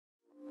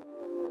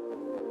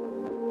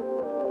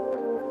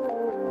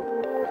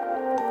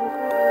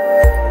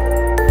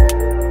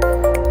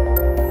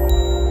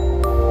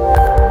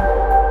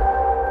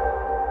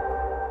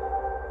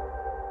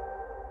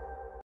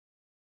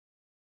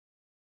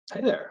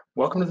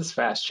there. Welcome to this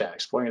Fast Chat,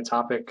 exploring a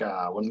topic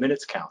when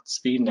minutes count,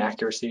 speed and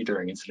accuracy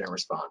during incident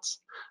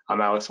response.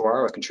 I'm Alex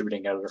Warr, a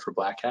contributing editor for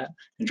Black Hat,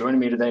 and joining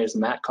me today is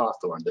Matt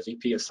Cauthorn, the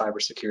VP of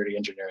Cybersecurity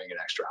Engineering at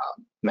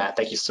ExtraHop. Matt,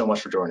 thank you so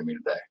much for joining me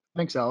today.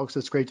 Thanks, Alex.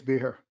 It's great to be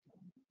here.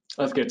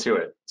 Let's get to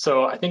it.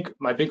 So I think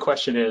my big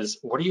question is,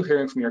 what are you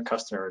hearing from your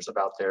customers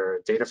about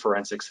their data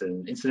forensics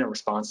and incident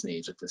response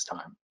needs at this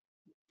time?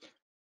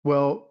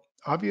 Well,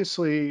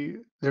 obviously,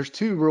 there's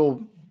two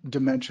real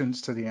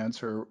dimensions to the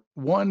answer.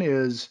 One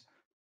is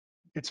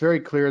it's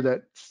very clear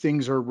that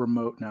things are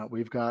remote now.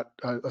 We've got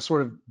a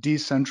sort of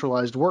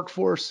decentralized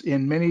workforce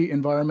in many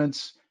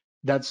environments.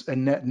 That's a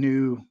net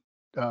new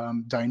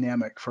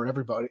dynamic for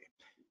everybody.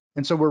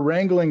 And so we're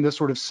wrangling this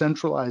sort of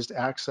centralized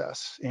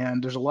access,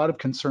 and there's a lot of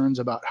concerns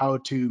about how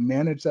to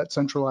manage that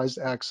centralized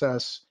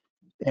access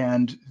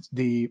and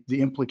the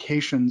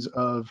implications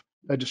of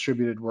a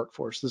distributed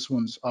workforce. This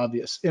one's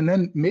obvious. And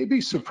then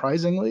maybe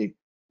surprisingly,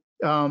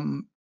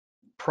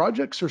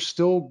 projects are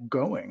still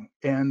going,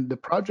 and the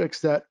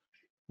projects that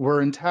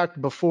were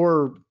intact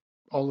before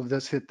all of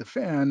this hit the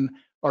fan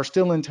are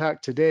still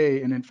intact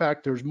today. And in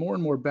fact, there's more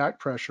and more back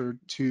pressure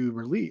to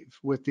relieve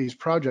with these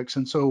projects.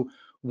 And so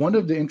one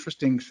of the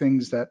interesting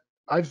things that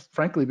I've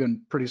frankly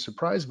been pretty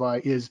surprised by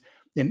is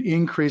an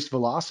increased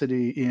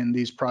velocity in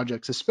these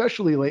projects,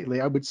 especially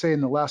lately. I would say in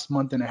the last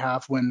month and a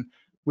half, when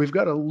we've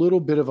got a little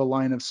bit of a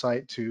line of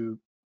sight to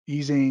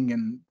easing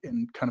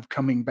and kind of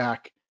coming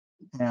back,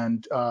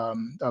 and a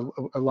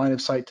line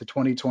of sight to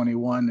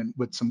 2021 and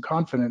with some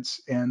confidence,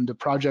 and the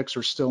projects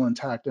are still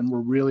intact and we're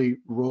really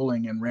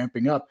rolling and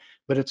ramping up,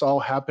 but it's all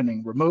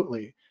happening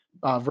remotely.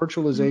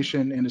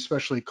 Virtualization and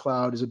especially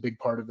cloud is a big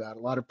part of that. A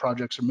lot of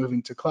projects are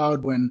moving to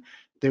cloud when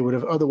they would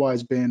have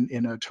otherwise been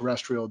in a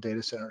terrestrial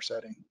data center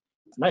setting.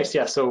 Nice,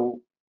 yeah.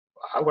 So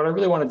what I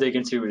really want to dig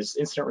into is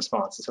incident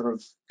response. And sort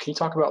of, can you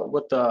talk about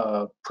what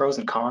the pros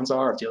and cons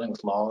are of dealing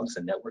with logs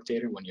and network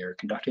data when you're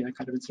conducting that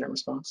kind of incident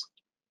response?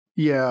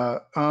 Yeah,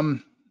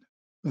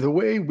 the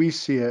way we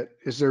see it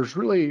is there's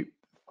really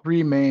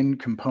three main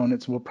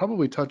components. We'll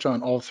probably touch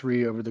on all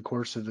three over the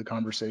course of the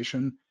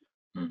conversation.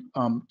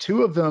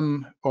 Two of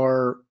them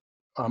are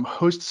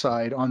host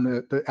side on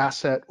the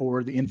asset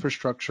or the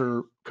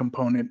infrastructure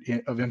component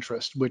of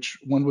interest, which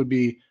one would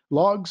be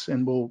logs,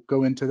 and we'll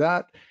go into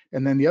that.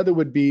 And then the other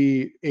would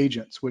be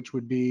agents, which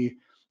would be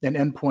an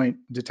endpoint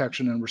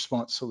detection and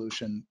response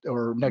solution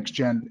or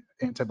next-gen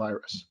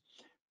antivirus.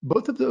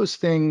 Both of those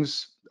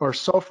things are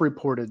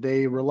self-reported.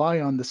 They rely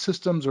on the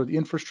systems or the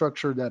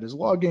infrastructure that is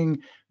logging.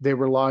 They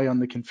rely on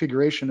the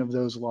configuration of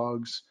those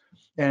logs.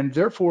 And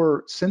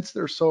therefore, since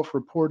they're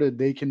self-reported,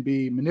 they can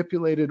be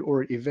manipulated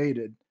or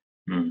evaded.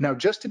 Now,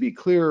 just to be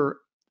clear,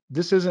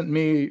 this isn't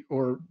me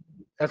or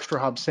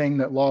ExtraHop saying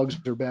that logs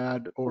are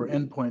bad or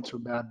endpoints are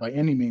bad by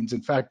any means.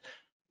 In fact,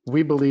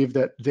 we believe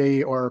that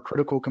they are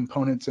critical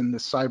components in the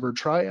cyber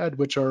triad,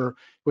 which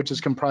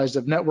is comprised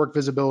of network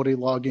visibility,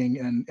 logging,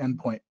 and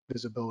endpoint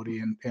visibility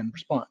and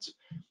response.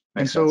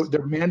 And so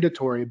they're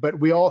mandatory, but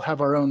we all have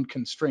our own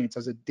constraints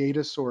as a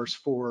data source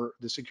for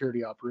the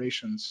security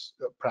operations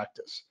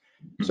practice.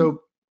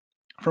 So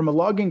from a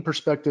logging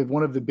perspective,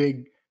 one of the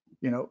big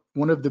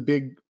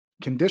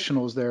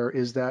conditionals there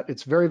is that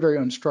it's very, very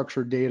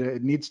unstructured data.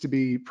 It needs to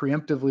be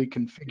preemptively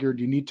configured.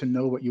 You need to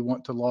know what you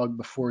want to log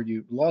before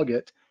you log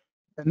it.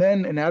 And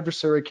then an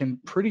adversary can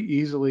pretty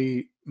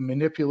easily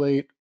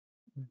manipulate,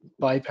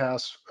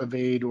 bypass,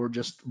 evade, or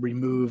just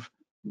remove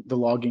the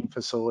logging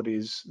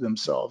facilities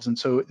themselves. And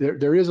so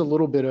there is a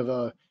little bit of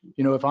a,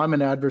 if I'm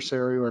an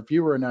adversary or if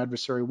you were an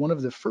adversary, one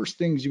of the first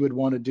things you would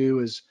want to do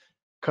is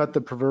cut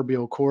the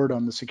proverbial cord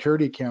on the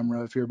security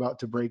camera if you're about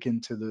to break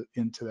into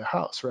the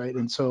house, right?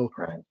 And so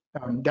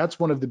that's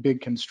one of the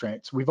big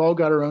constraints. We've all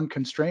got our own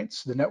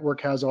constraints. The network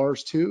has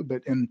ours too,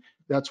 and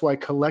that's why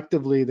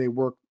collectively they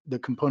work. The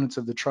components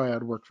of the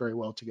triad work very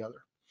well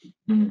together.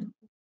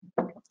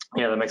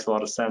 Yeah, that makes a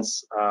lot of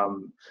sense.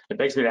 It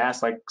begs me to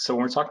ask, so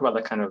when we're talking about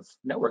that kind of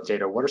network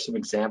data, what are some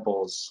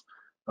examples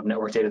of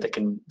network data that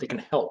can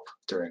help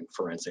during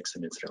forensics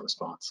and incident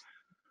response?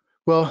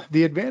 Well,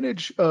 the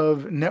advantage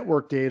of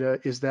network data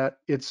is that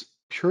it's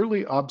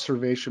purely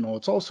observational.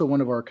 It's also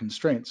one of our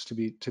constraints, to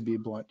be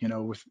blunt.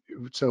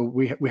 So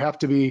we have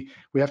to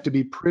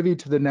be privy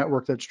to the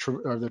network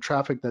or the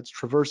traffic that's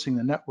traversing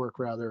the network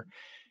rather.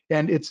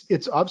 And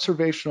it's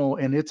observational,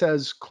 and it's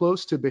as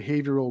close to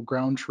behavioral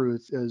ground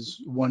truth as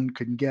one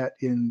could get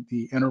in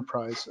the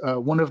enterprise.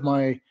 One of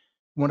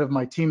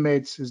my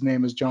teammates, his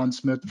name is John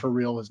Smith, for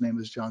real. His name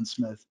is John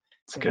Smith.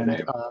 It's a good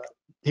name.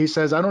 He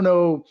says, I don't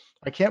know,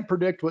 I can't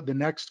predict what the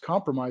next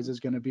compromise is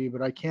going to be,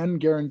 but I can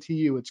guarantee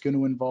you it's going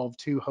to involve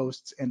two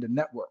hosts and a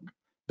network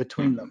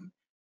between them.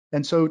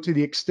 And so to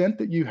the extent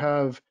that you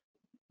have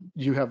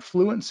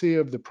fluency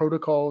of the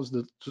protocols,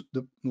 the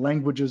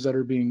languages that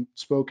are being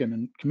spoken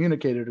and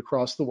communicated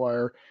across the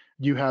wire,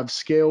 you have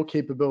scale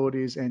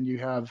capabilities, and you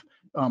have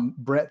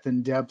breadth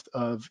and depth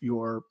of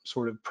your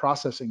sort of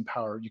processing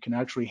power. You can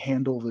actually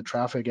handle the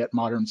traffic at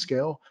modern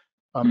scale.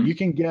 You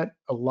can get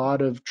a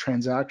lot of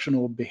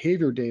transactional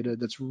behavior data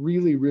that's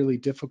really, really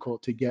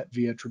difficult to get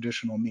via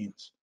traditional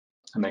means.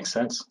 That makes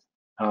sense.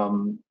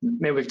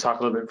 Maybe we can talk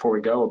a little bit before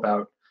we go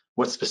about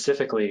what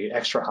specifically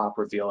ExtraHop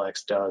or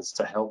VLX does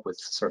to help with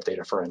sort of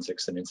data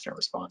forensics and incident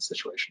response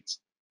situations.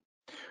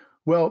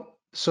 Well,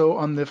 so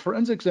on the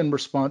forensics and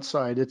response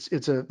side,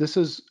 this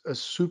is a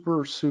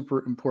super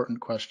important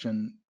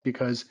question,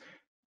 because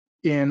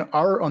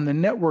on the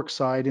network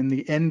side, in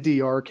the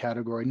NDR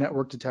category,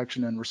 network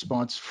detection and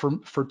response,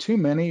 for too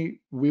many,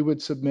 we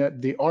would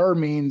submit the R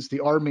means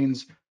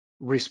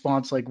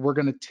response, like we're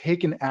going to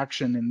take an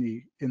action in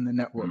the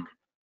network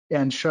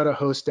and shut a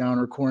host down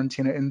or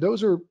quarantine it, and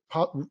those are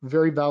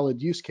very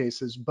valid use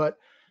cases. But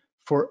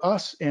for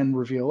us and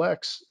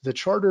RevealX, the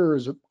charter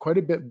is quite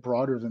a bit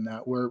broader than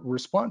that, where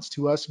response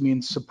to us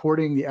means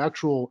supporting the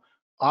actual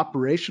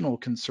operational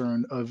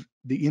concern of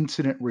the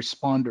incident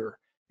responder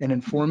and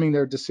informing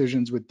their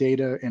decisions with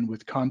data and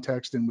with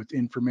context and with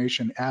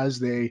information as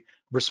they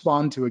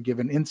respond to a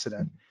given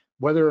incident.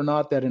 Whether or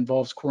not that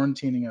involves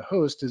quarantining a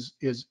host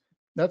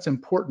that's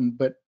important,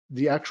 but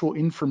the actual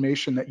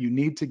information that you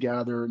need to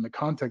gather and the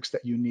context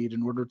that you need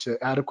in order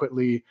to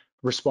adequately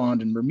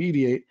respond and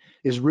remediate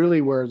is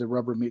really where the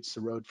rubber meets the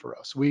road for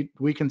us. We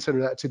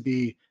consider that to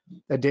be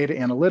a data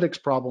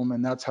analytics problem,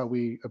 and that's how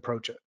we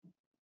approach it.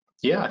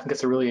 Yeah, I think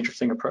it's a really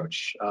interesting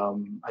approach.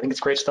 I think it's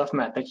great stuff,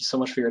 Matt. Thank you so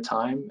much for your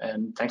time,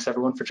 and thanks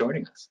everyone for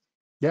joining us.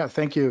 Yeah,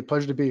 thank you.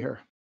 Pleasure to be here.